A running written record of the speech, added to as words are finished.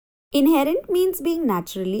Inherent means being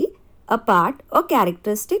naturally a part or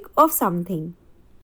characteristic of something.